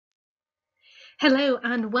Hello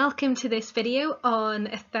and welcome to this video on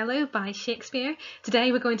Othello by Shakespeare.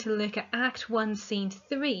 Today we're going to look at Act 1 Scene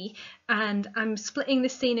 3, and I'm splitting the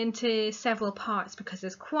scene into several parts because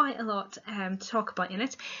there's quite a lot to talk about in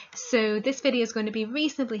it. So this video is going to be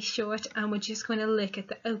reasonably short and we're just going to look at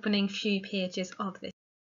the opening few pages of this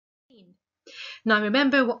scene. Now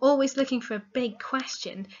remember, we're always looking for a big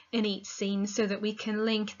question in each scene so that we can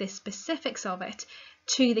link the specifics of it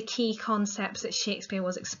to the key concepts that Shakespeare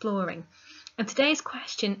was exploring. And today's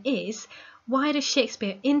question is, why does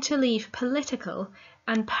Shakespeare interleave political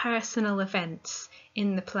and personal events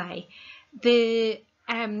in the play? The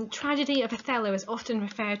tragedy of Othello is often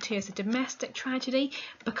referred to as a domestic tragedy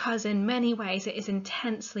because in many ways it is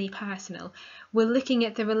intensely personal. We're looking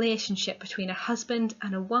at the relationship between a husband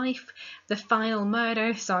and a wife, the final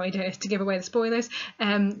murder, sorry to give away the spoilers,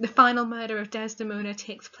 the final murder of Desdemona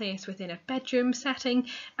takes place within a bedroom setting,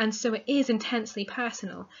 and so it is intensely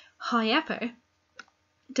personal. However,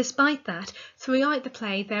 despite that, throughout the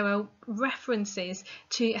play there are references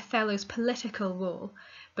to Othello's political role,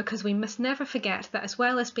 because we must never forget that as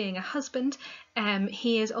well as being a husband,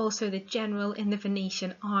 he is also the general in the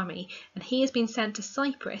Venetian army, and he has been sent to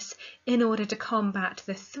Cyprus in order to combat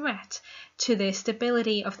the threat to the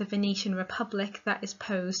stability of the Venetian Republic that is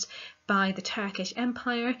posed by the Turkish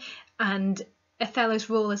Empire. And Othello's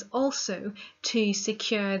role is also to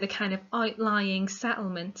secure the kind of outlying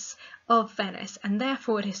settlements of Venice, and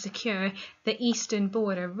therefore to secure the eastern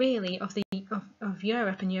border really of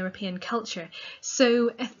Europe and European culture. So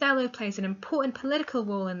Othello plays an important political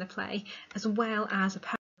role in the play as well as a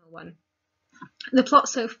personal one. The plot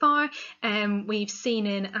so far, we've seen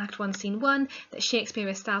in Act 1 Scene 1 that Shakespeare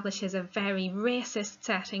establishes a very racist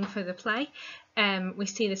setting for the play. We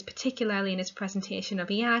see this particularly in his presentation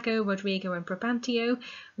of Iago, Rodrigo and Brabantio,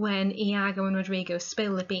 when Iago and Rodrigo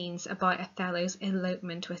spill the beans about Othello's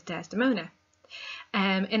elopement with Desdemona.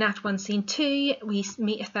 In Act 1 Scene 2 we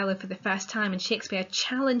meet Othello for the first time, and Shakespeare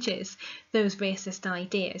challenges those racist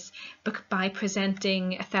ideas by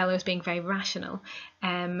presenting Othello as being very rational.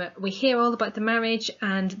 We hear all about the marriage,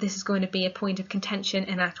 and this is going to be a point of contention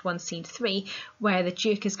in Act 1 Scene 3, where the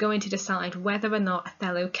Duke is going to decide whether or not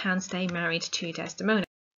Othello can stay married to Desdemona.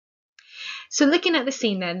 So looking at the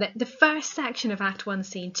scene then, the first section of Act 1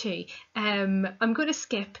 Scene 2, I'm going to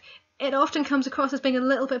skip. It often comes across as being a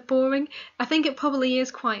little bit boring. I think it probably is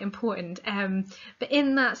quite important. But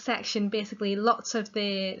in that section, basically, lots of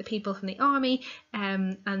the people from the army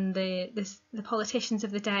and the politicians of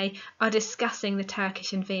the day are discussing the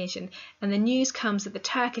Turkish invasion. And the news comes that the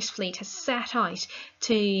Turkish fleet has set out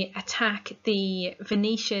to attack the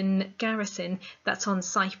Venetian garrison that's on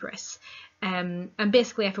Cyprus. And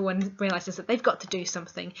basically everyone realises that they've got to do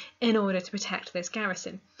something in order to protect this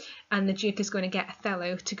garrison, and the Duke is going to get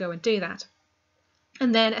Othello to go and do that.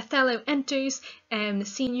 And then Othello enters the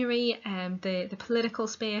scenery, the political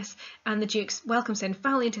space, and the Duke welcomes in,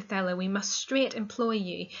 "Valiant Othello, we must straight employ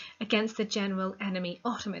you against the general enemy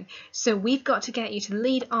Ottoman. So we've got to get you to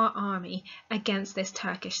lead our army against this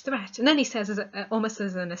Turkish threat." And then he says, almost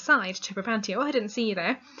as an aside to Brabantio, "Oh, I didn't see you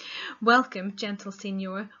there. Welcome, gentle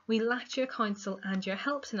signor. We lacked your counsel and your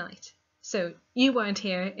help tonight." So you weren't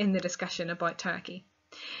here in the discussion about Turkey.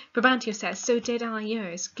 Brabantio says, "So did I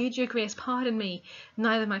yours. Good your grace pardon me.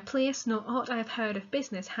 Neither my place nor aught I have heard of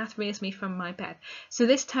business hath raised me from my bed." So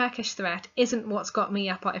this Turkish threat isn't what's got me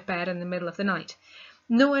up out of bed in the middle of the night.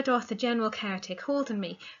 "Nor doth the general care take hold on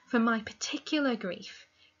me, for my particular grief."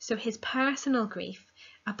 So his personal grief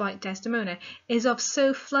about Desdemona is of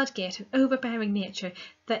so floodgate and overbearing nature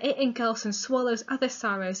that it engulfs and swallows other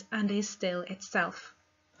sorrows and is still itself.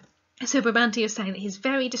 So Brabantio is saying that he's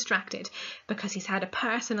very distracted because he's had a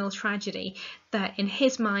personal tragedy that in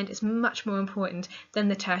his mind is much more important than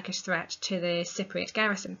the Turkish threat to the Cypriot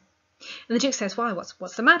garrison. And the Duke says, "Why,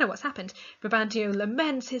 what's the matter? What's happened?" Brabantio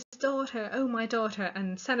laments his daughter, "Oh, my daughter,"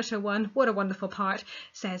 and Senator One, what a wonderful part,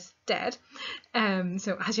 says, "Dead."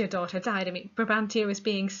 So has your daughter died? I mean, Brabantio is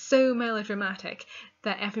being so melodramatic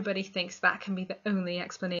that everybody thinks that can be the only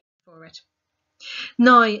explanation for it.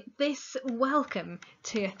 Now, this welcome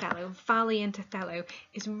to Othello, "Valiant Othello,"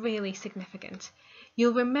 is really significant.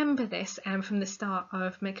 You'll remember this from the start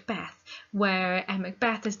of Macbeth, where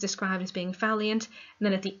Macbeth is described as being valiant, and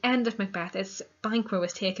then at the end of Macbeth, it's Banquo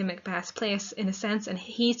has taken Macbeth's place in a sense, and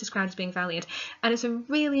he's described as being valiant. And it's a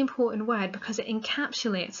really important word because it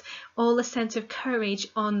encapsulates all the sense of courage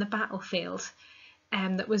on the battlefield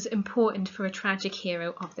that was important for a tragic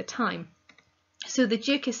hero of the time. So the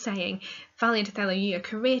Duke is saying, "Valiant Othello, you are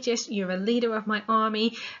courageous, you're a leader of my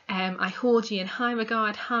army, I hold you in high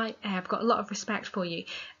regard, I've got a lot of respect for you."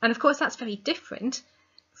 And of course that's very different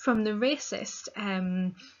from the racist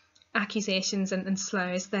accusations and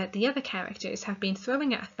slurs that the other characters have been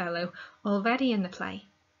throwing at Othello already in the play.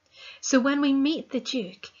 So when we meet the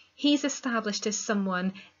Duke, he's established as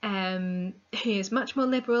someone who is much more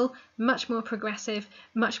liberal, much more progressive,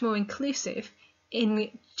 much more inclusive in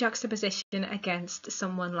juxtaposition against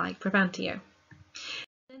someone like Brabantio.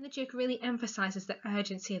 Then the Duke really emphasises the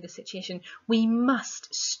urgency of the situation. We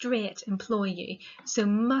must straight employ you. So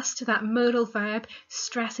must, that modal verb,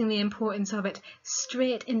 stressing the importance of it,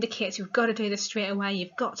 straight indicates you've got to do this straight away,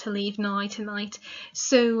 you've got to leave now, tonight.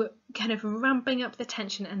 So kind of ramping up the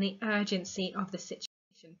tension and the urgency of the situation.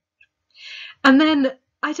 And then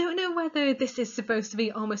I don't know whether this is supposed to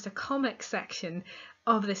be almost a comic section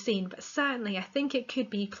of the scene, but certainly I think it could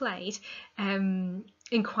be played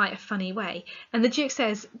in quite a funny way. And the Duke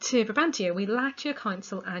says to Brabantio, "We lacked your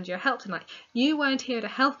counsel and your help tonight. You weren't here to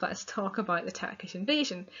help us talk about the Turkish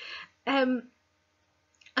invasion." And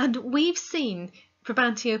we've seen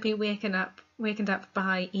Brabantio be wakened up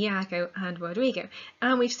by Iago and Rodrigo,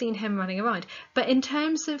 and we've seen him running around. But in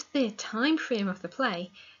terms of the time frame of the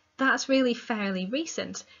play, that's really fairly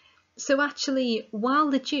recent. So actually, while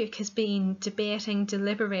the Duke has been debating,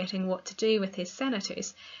 deliberating what to do with his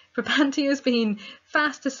senators, Brabantio's been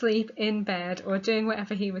fast asleep in bed or doing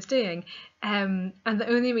whatever he was doing, and the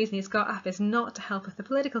only reason he's got up is not to help with the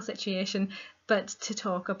political situation, but to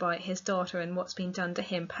talk about his daughter and what's been done to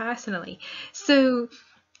him personally. So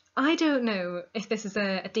I don't know if this is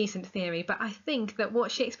a decent theory, but I think that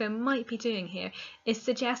what Shakespeare might be doing here is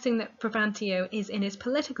suggesting that Brabantio is in his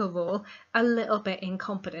political role a little bit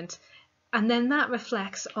incompetent, and then that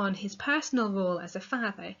reflects on his personal role as a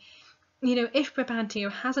father. You know, if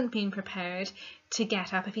Brabantio hasn't been prepared to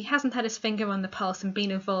get up, if he hasn't had his finger on the pulse and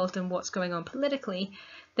been involved in what's going on politically,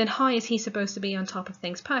 then how is he supposed to be on top of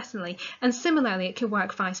things personally? And similarly, it could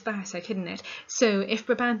work vice versa, couldn't it? So if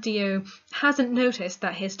Brabantio hasn't noticed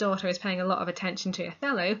that his daughter is paying a lot of attention to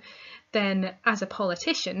Othello, then as a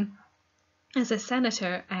politician, as a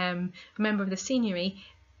senator, a member of the Signory,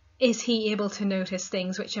 is he able to notice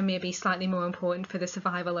things which are maybe slightly more important for the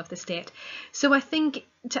survival of the state? So I think,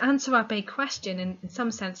 to answer our big question in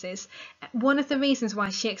some senses, one of the reasons why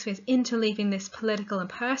Shakespeare's interleaving this political and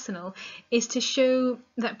personal is to show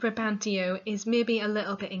that Brabantio is maybe a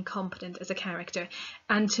little bit incompetent as a character,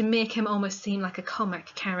 and to make him almost seem like a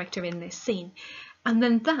comic character in this scene. And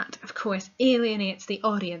then that, of course, alienates the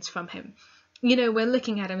audience from him. You know, we're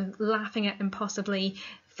looking at him, laughing at him, possibly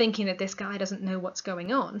thinking that this guy doesn't know what's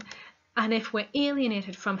going on. And if we're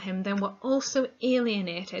alienated from him, then we're also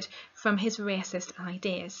alienated from his racist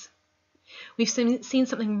ideas. We've seen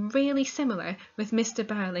something really similar with Mr.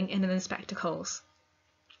 Burling in An Inspector Calls.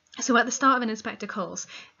 So at the start of An Inspector Calls,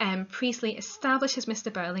 Priestley establishes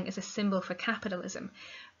Mr. Burling as a symbol for capitalism,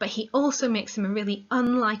 but he also makes him a really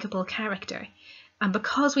unlikable character. And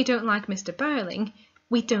because we don't like Mr. Burling,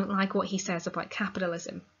 we don't like what he says about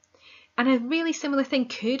capitalism. And a really similar thing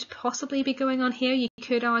could possibly be going on here. You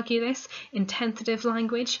could argue this in tentative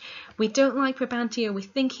language. We don't like Brabantio, we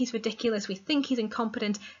think he's ridiculous, we think he's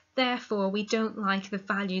incompetent, therefore we don't like the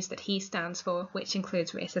values that he stands for, which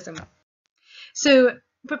includes racism. So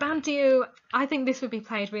Brabantio, I think this would be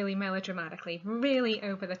played really melodramatically, really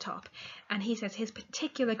over the top. And he says his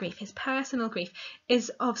particular grief, his personal grief,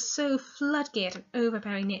 is of so floodgate and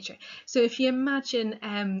overbearing nature. So if you imagine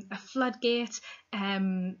a floodgate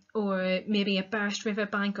or maybe a burst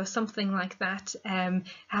riverbank or something like that,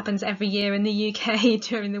 happens every year in the UK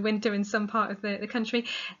during the winter in some part of the country,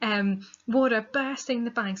 water bursting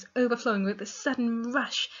the banks, overflowing with a sudden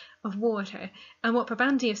rush of water. And what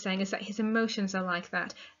Brabantio is saying is that his emotions are like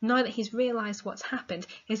that. Now that he's realised what's happened,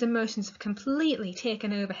 his emotions have completely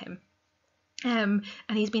taken over him. And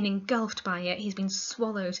he's been engulfed by it, he's been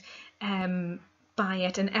swallowed by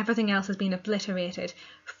it, and everything else has been obliterated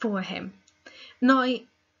for him. Now,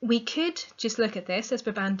 we could just look at this as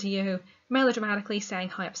Brabantio melodramatically saying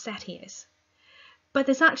how upset he is. But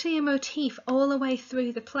there's actually a motif all the way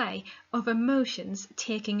through the play of emotions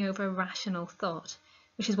taking over rational thought,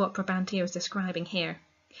 which is what Brabantio is describing here.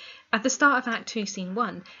 At the start of Act 2, Scene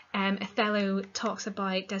 1, Othello talks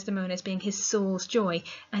about Desdemona as being his soul's joy,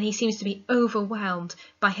 and he seems to be overwhelmed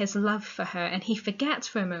by his love for her, and he forgets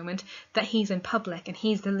for a moment that he's in public and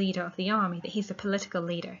he's the leader of the army, that he's the political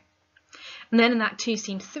leader. And then in Act 2,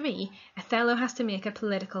 Scene 3, Othello has to make a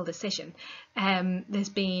political decision. There's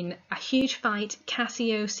been a huge fight.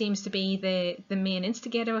 Cassio seems to be the main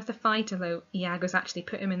instigator of the fight, although Iago's actually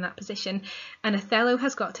put him in that position. And Othello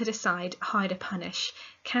has got to decide how to punish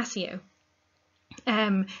Cassio.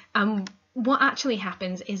 And what actually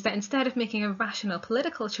happens is that instead of making a rational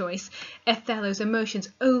political choice, Othello's emotions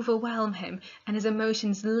overwhelm him and his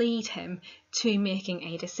emotions lead him to making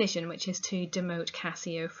a decision, which is to demote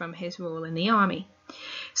Cassio from his role in the army.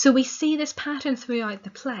 So we see this pattern throughout the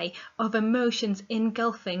play of emotions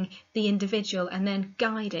engulfing the individual and then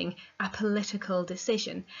guiding a political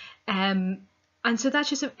decision. And so that's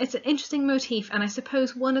just it's an interesting motif, and I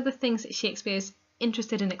suppose one of the things that Shakespeare is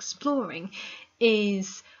interested in exploring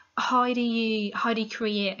is how do you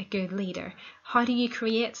create a good leader? How do you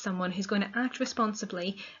create someone who's going to act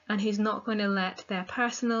responsibly and who's not going to let their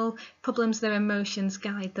personal problems, their emotions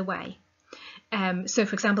guide the way? So,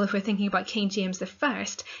 for example, if we're thinking about King James I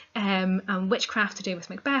and witchcraft to do with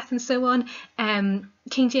Macbeth and so on,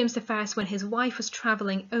 King James I, when his wife was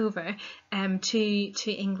travelling over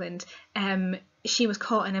to England, she was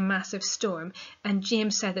caught in a massive storm, and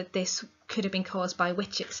James said that this could have been caused by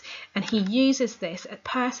witches, and he uses this as a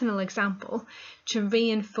personal example to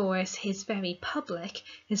reinforce his very public,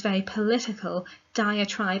 his very political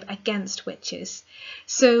diatribe against witches.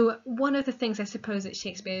 So one of the things I suppose that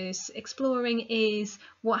Shakespeare is exploring is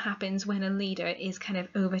what happens when a leader is kind of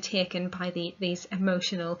overtaken by these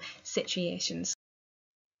emotional situations.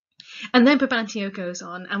 And then Brabantio goes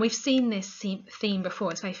on, and we've seen this theme before,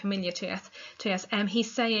 it's very familiar to us.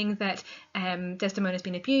 He's saying that Desdemona's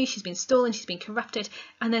been abused, she's been stolen, she's been corrupted,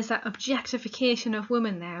 and there's that objectification of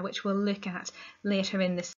woman there, which we'll look at later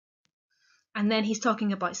in this. And then he's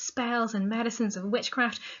talking about spells and medicines of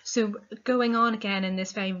witchcraft, so going on again in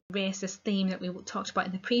this very racist theme that we talked about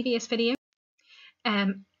in the previous video.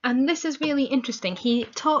 And this is really interesting. He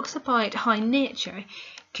talks about how nature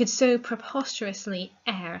could so preposterously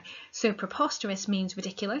err. So preposterous means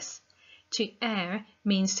ridiculous. To err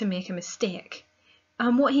means to make a mistake.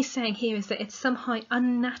 And what he's saying here is that it's somehow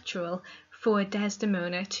unnatural for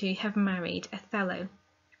Desdemona to have married Othello.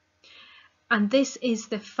 And this is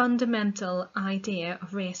the fundamental idea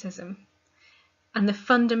of racism, and the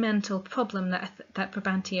fundamental problem that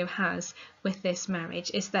Brabantio has with this marriage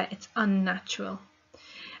is that it's unnatural.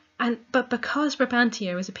 But because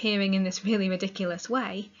Brabantio is appearing in this really ridiculous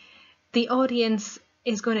way, the audience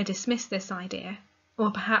is going to dismiss this idea,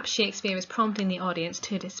 or perhaps Shakespeare is prompting the audience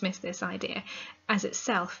to dismiss this idea as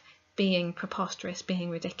itself being preposterous,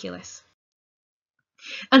 being ridiculous.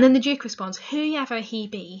 And then the Duke responds, "Whoever he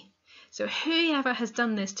be." So whoever has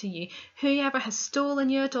done this to you, whoever has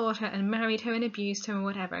stolen your daughter and married her and abused her or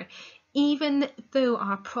whatever, even though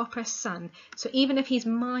our proper son, so even if he's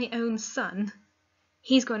my own son,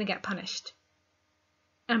 he's going to get punished.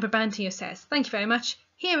 And Brabantio says, "Thank you very much,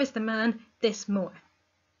 here is the man, this more."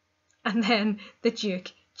 And then the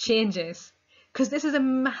Duke changes, because this is a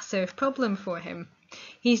massive problem for him.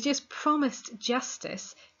 He's just promised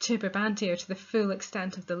justice to Brabantio to the full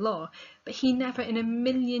extent of the law, but he never in a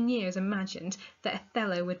million years imagined that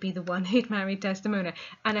Othello would be the one who'd married Desdemona.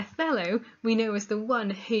 And Othello, we know, is the one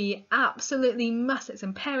who absolutely must, it's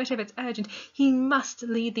imperative, it's urgent, he must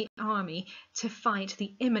lead the army to fight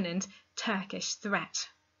the imminent Turkish threat.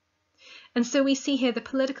 And so we see here the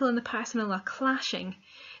political and the personal are clashing.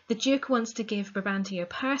 The Duke wants to give Brabantio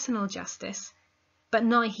personal justice, but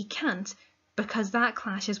now he can't, because that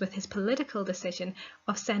clashes with his political decision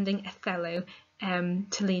of sending Othello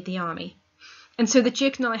to lead the army. And so the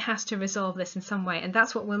Duke now has to resolve this in some way, and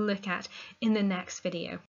that's what we'll look at in the next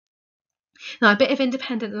video. Now, a bit of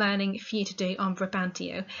independent learning for you to do on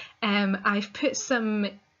Brabantio. I've put some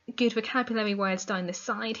good vocabulary words down the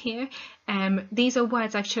side here. These are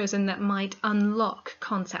words I've chosen that might unlock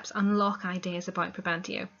concepts, unlock ideas about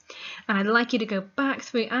Brabantio. And I'd like you to go back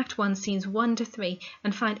through Act 1, scenes 1 to 3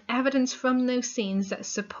 and find evidence from those scenes that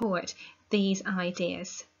support these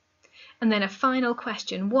ideas. And then a final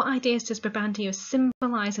question: what ideas does Brabantio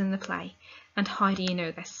symbolise in the play, and how do you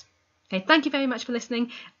know this? Okay, thank you very much for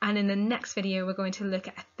listening, and in the next video we're going to look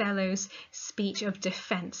at Othello's speech of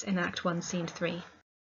defence in Act 1, Scene 3.